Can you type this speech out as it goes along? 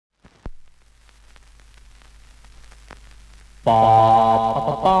Ba ba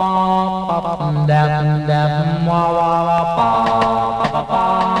ba ba ba ba dam dam wa wa wa ba ba ba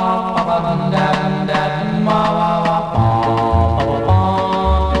ba ba ba dam dam wa wa wa ba ba ba ba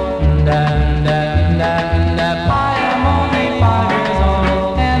dam dam dam dam. I am only 5 years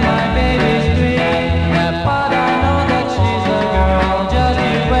old and my baby's 3. But I know that she's a girl. Just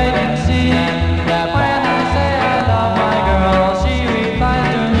you wait and see. That when I say I love my girl, she replies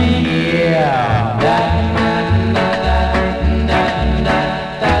to me, yeah.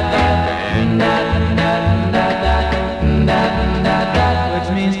 Which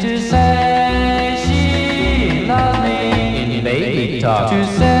means to say she loves me in baby talk. To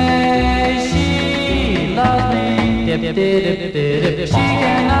say she loves me. She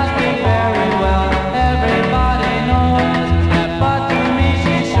cannot speak very well, everybody knows that, but to me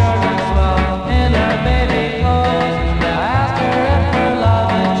she sure looks well in her baby clothes. I asked her if her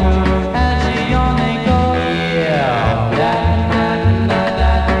love is true, and she only goes, yeah.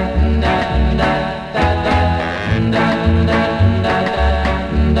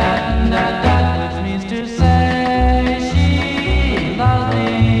 Which means to say she loves me.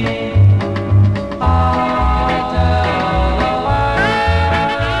 I'll tell the world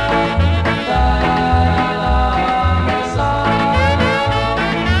that I love her so.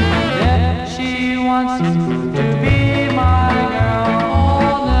 If she wants to be my girl,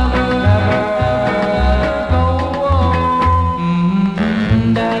 I'll never, ever, ever let her go.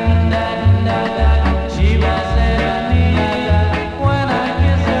 She will say to me when I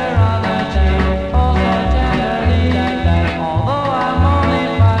kiss her on the cheek, oh so tenderly. Although I'm only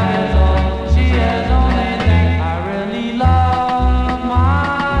 5 years old, she has only 3. I really love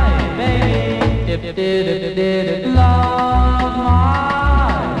my baby. Love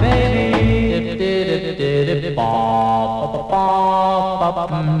my baby. Ba ba ba ba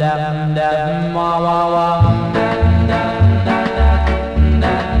ba dam dam wa wa wa.